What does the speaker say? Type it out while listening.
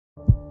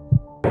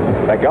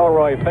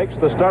McElroy fakes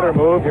the stutter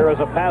move. Here is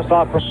a pass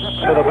off to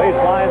the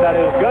baseline. That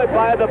is good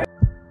by the...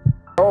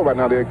 Oh, right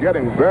now they're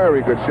getting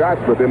very good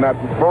shots, but they're not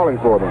falling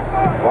for them.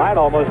 Ryan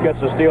almost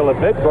gets a steal at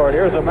midcourt.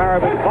 Here's a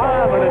Mariavich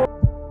bomb, and it's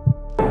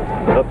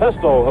the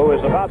Pistol, who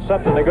is about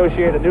set to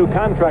negotiate a new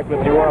contract with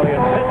New Orleans,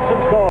 hits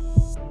and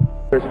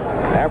scores.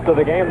 After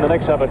the game, the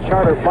Knicks have a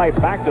charter flight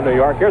back to New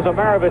York. Here's a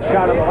Mariavich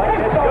shot in the lane.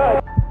 It's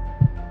good.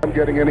 I'm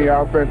getting any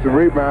offensive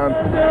rebound.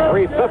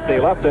 3:50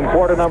 left in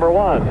quarter number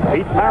one.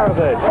 Pete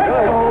Mariavich.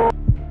 Good.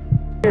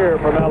 Here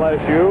from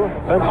LSU,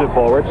 defensive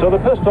forward. So the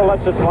Pistol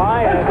lets it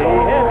fly, and he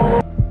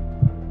hits.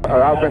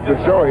 Offensive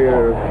show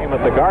here. Game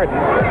at the Garden.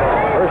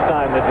 First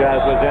time the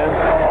Jazz was in.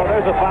 Oh,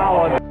 there's a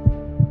foul.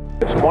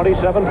 It's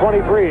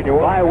 27-23.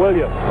 July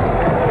Williams.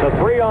 The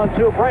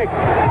 3-on-2 break.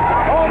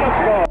 Coleman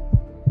scores.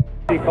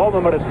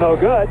 Coleman, but it's no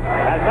good.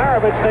 And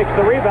Mariavich takes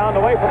the rebound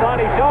away from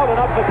Lonnie Sheldon.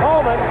 Up to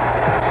Coleman.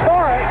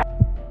 Score it.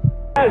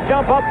 Jazz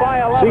jump up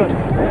by 11.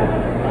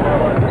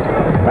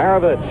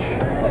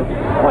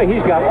 Mariavich. Boy,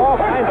 he's got all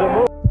kinds of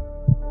moves.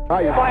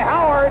 By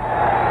Howard.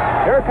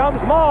 Here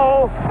comes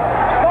Mo.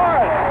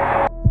 Score it.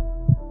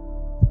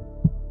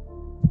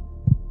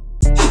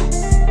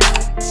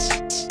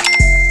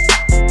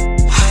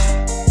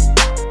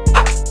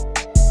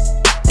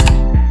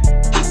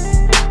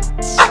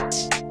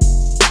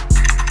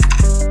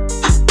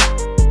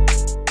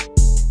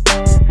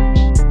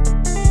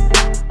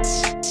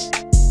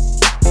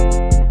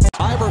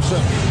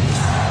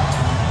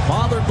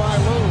 Bothered by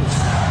Lou.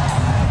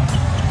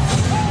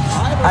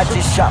 I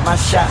just shot my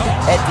shot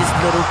at this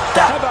little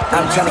dot.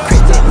 I'm trying to crit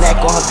that neck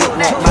on her big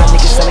neck. My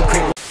niggas selling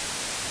crit.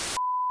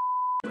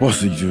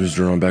 What's the use?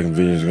 I'm back in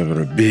videos with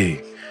a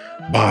big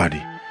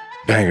body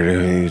banger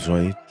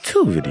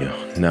 2022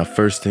 video. Now,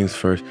 first things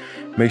first,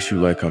 make sure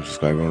you like, comment,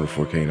 subscribe, on the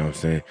 4K. You know what I'm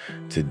saying?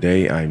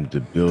 Today, I'm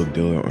the build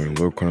dealer on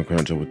Lower Corner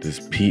Crunch with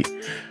this Pete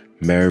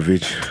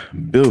Mariavich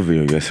build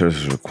video. Yes, sir,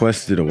 this was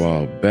requested a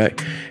while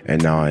back,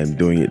 and now I'm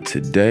doing it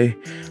today.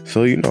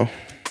 So, you know,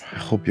 I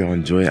hope y'all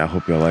enjoy it. I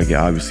hope y'all like it.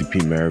 Obviously,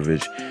 Pete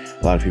Mariavich,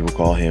 a lot of people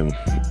call him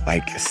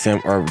like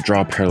or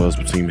draw parallels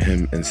between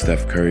him and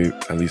Steph Curry,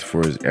 at least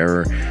for his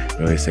era. You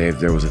know, they say if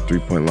there was a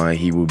 3-point line,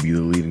 he would be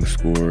the leading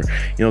scorer.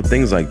 You know,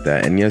 things like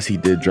that. And yes, he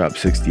did drop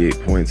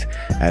 68 points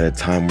at a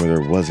time where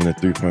there wasn't a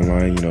 3-point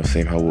line. You know,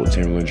 same how Wilt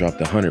Chamberlain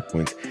dropped 100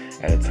 points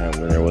at a time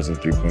when there wasn't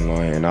a 3-point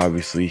line. And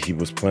obviously, he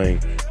was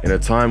playing in a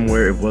time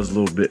where it was a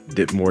little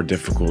bit more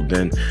difficult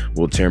than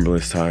Wilt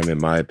Chamberlain's time, in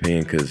my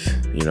opinion, because,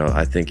 you know,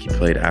 I think he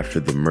played after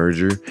the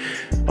merger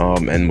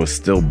and was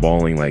still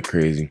balling like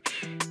crazy.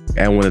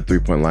 And when the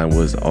 3-point line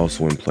was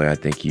also in play, I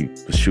think he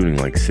was shooting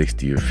like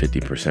 60 or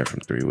 50% from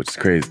 3, which is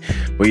crazy.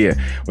 But yeah,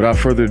 without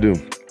further ado,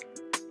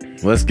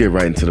 let's get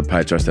right into the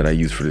pie charts that I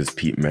used for this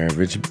Pete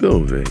Mariavich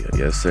build video.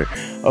 Yes, sir.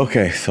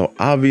 Okay, so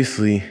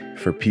obviously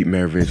for Pete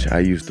Mariavich, I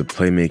used the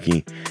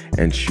playmaking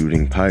and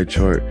shooting pie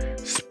chart,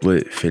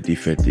 split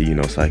 50-50, you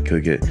know, so I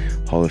could get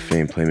Hall of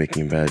Fame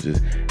playmaking badges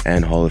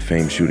and Hall of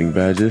Fame shooting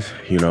badges,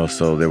 you know,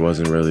 so there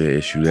wasn't really an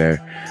issue there.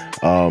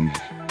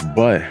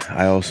 But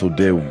I also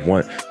did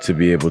want to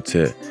be able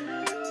to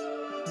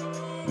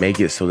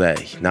make it so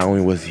that not only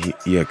was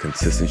he a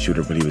consistent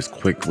shooter, but he was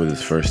quick with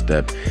his first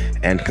step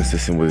and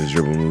consistent with his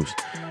dribble moves,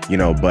 you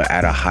know, but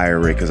at a higher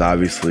rate, because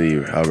obviously,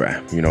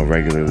 you know,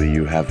 regularly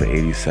you have the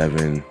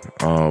 87,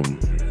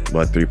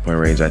 but 3-point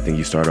range, I think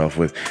you start off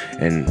with,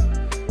 and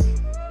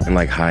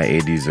like high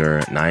 80s or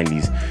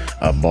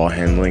 90s ball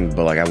handling,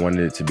 but like I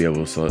wanted it to be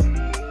able to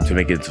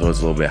make it so it's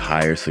a little bit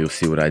higher, so you'll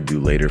see what I do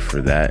later for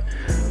that.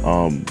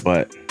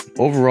 But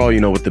overall, you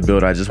know, with the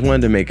build, I just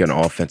wanted to make an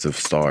offensive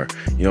star,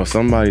 you know,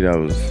 somebody that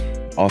was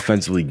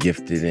offensively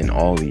gifted in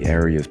all the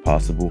areas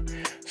possible.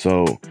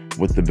 So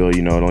with the build,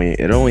 you know,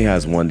 it only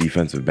has one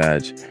defensive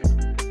badge,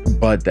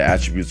 but the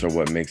attributes are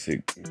what makes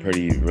it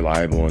pretty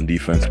reliable on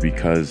defense,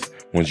 because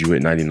once you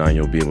hit 99,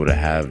 you'll be able to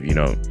have, you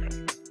know,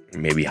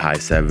 maybe high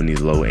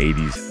 70s, low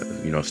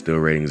 80s, you know, steal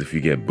ratings if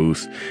you get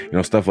boosts, you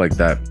know, stuff like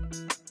that.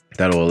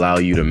 That'll allow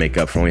you to make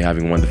up for only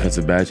having one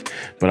defensive badge.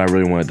 But I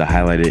really wanted to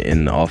highlight it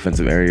in the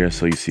offensive area.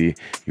 So you see,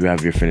 you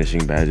have your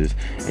finishing badges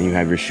and you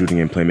have your shooting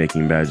and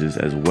playmaking badges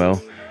as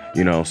well.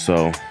 You know,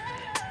 so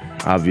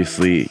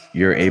obviously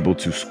you're able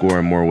to score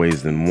in more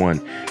ways than one.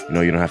 You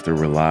know, you don't have to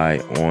rely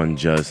on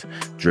just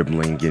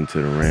dribbling, getting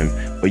to the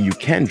rim, but you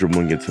can dribble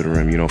and get to the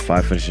rim. You know,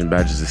 5 finishing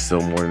badges is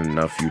still more than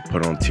enough. You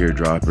put on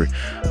teardropper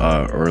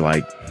or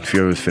like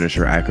fearless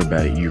finisher,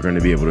 acrobat, you're going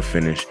to be able to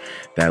finish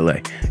that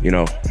leg, you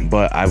know.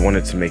 But I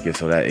wanted to make it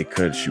so that it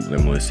could shoot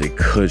limitless, it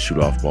could shoot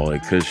off ball,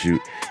 it could shoot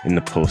in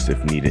the post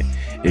if needed,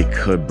 it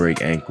could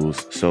break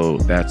ankles. So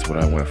that's what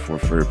I went for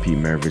Pete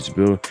Mariavich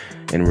build.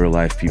 In real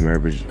life, Pete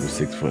Mariavich was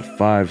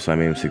 6'5", so I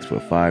made him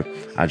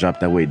 6'5". I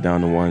dropped that weight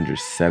down to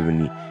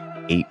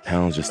 178 8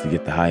 pounds just to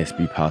get the highest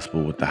speed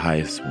possible with the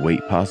highest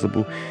weight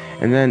possible.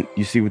 And then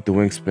you see with the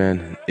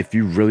wingspan, if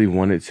you really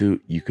wanted to,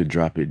 you could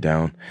drop it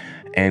down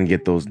and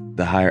get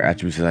the higher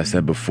attributes as I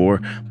said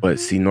before. But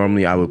see,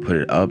 normally I would put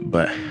it up,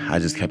 but I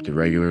just kept it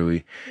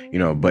regularly, you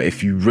know. But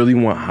if you really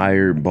want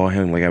higher ball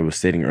handling, like I was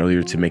stating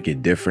earlier, to make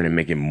it different and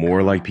make it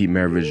more like Pete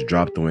Mariavich,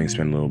 drop the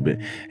wingspan a little bit.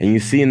 And you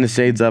see in the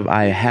shades of,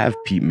 I have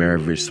Pete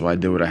Mariavich, so I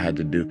did what I had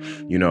to do,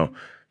 you know.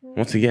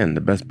 Once again,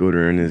 the best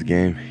builder in this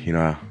game, you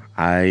know.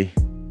 I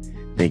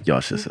think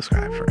y'all should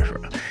subscribe for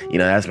real. You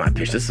know, that's my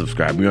pitch. Just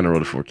subscribe. We on the road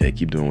to 4K.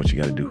 Keep doing what you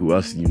got to do. Who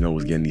else you know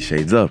was getting these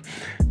shades up?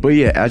 But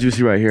yeah, as you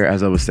see right here,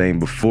 as I was saying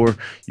before,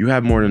 you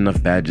have more than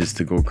enough badges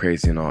to go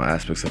crazy in all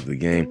aspects of the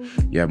game.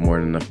 You have more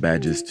than enough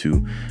badges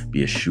to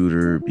be a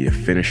shooter, be a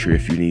finisher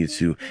if you need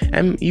to.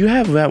 And you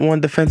have that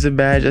one defensive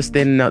badge that's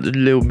standing out just a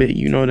little bit.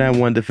 You know, that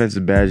one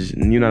defensive badge.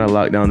 You're not a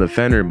lockdown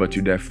defender, but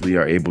you definitely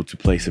are able to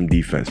play some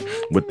defense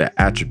with the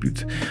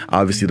attributes.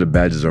 Obviously, the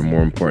badges are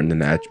more important than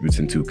the attributes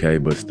in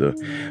 2K, but still.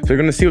 So you're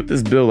going to see with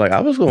this build, like, I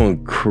was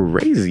going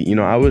crazy. You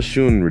know, I was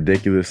shooting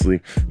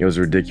ridiculously. It was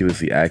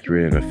ridiculously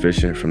accurate and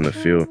efficient from the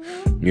field.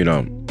 You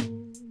know,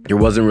 there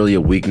wasn't really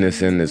a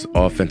weakness in this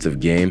offensive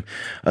game,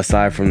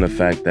 aside from the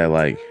fact that,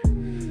 like,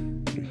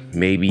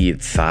 maybe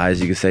it's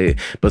size, you could say.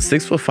 But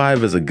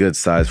 6'5" is a good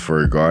size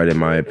for a guard, in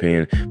my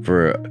opinion.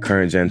 For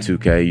current gen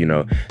 2K, you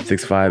know,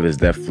 6'5" is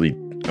definitely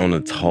on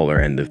the taller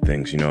end of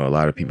things. You know, a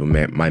lot of people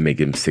might make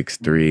him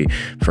 6'3"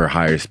 for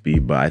higher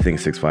speed, but I think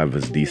 6'5"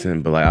 is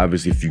decent. But like,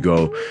 obviously, if you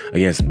go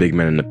against big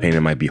men in the paint,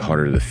 it might be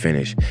harder to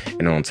finish.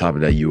 And on top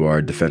of that, you are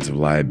a defensive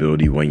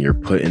liability when you're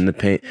put in the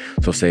paint.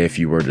 So say if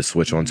you were to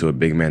switch onto a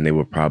big man, they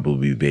would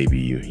probably baby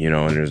you, you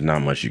know, and there's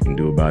not much you can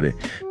do about it.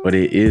 But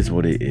it is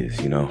what it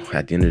is, you know.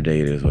 At the end of the day,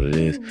 it is what it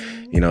is.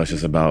 You know, it's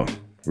just about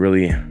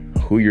really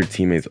who your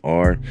teammates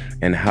are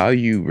and how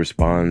you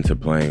respond to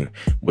playing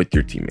with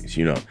your teammates,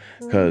 you know.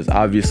 Because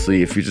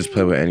obviously, if you just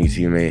play with any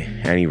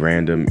teammate, any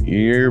random,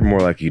 you're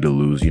more likely to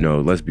lose, you know.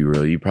 Let's be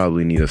real. You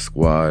probably need a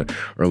squad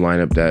or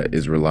lineup that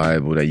is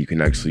reliable, that you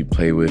can actually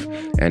play with,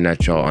 and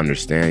that y'all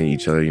understand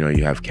each other. You know,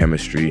 you have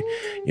chemistry.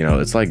 You know,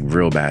 it's like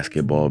real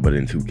basketball, but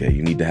in 2K.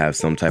 You need to have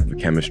some type of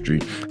chemistry,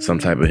 some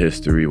type of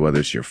history, whether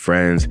it's your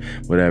friends,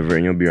 whatever,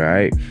 and you'll be all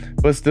right.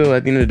 But still,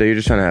 at the end of the day, you're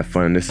just trying to have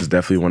fun. This is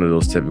definitely one of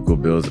those typical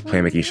builds, a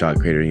playmaking shot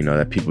creator, you know,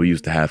 that people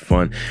used to have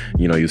fun.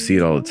 You know, you see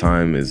it all the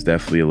time. It's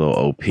definitely a little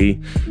OP,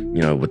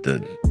 you know, with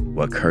the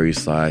Curry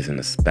slides and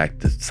the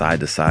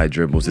side-to-side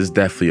dribbles. It's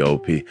definitely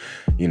OP.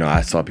 You know,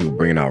 I saw people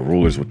bringing out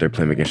rulers with their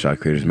playmaking shot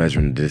creators,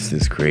 measuring the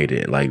distance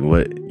created. Like,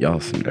 what? Y'all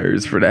some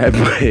nerds for that,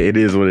 but it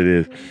is what it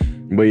is.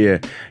 But yeah,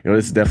 you know,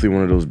 this is definitely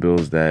one of those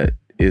builds that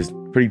is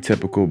pretty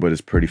typical, but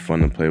it's pretty fun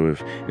to play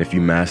with. And if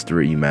you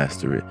master it, you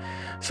master it.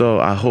 So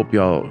I hope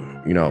y'all,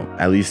 you know,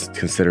 at least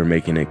consider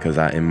making it, because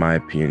in my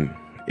opinion,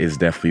 it's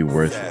definitely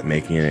worth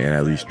making it and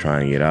at least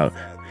trying it out.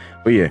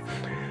 But yeah,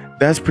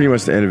 that's pretty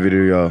much the end of the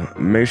video, y'all.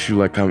 Make sure you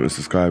like, comment, and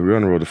subscribe. We're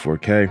on the road to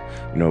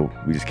 4K. You know,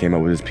 we just came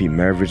out with this Pete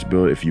Mariavich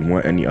build. If you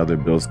want any other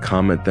builds,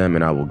 comment them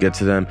and I will get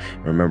to them.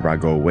 Remember, I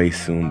go away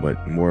soon,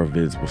 but more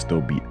vids will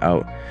still be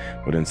out.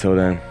 But until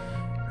then,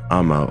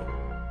 I'm out.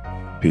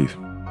 Peace.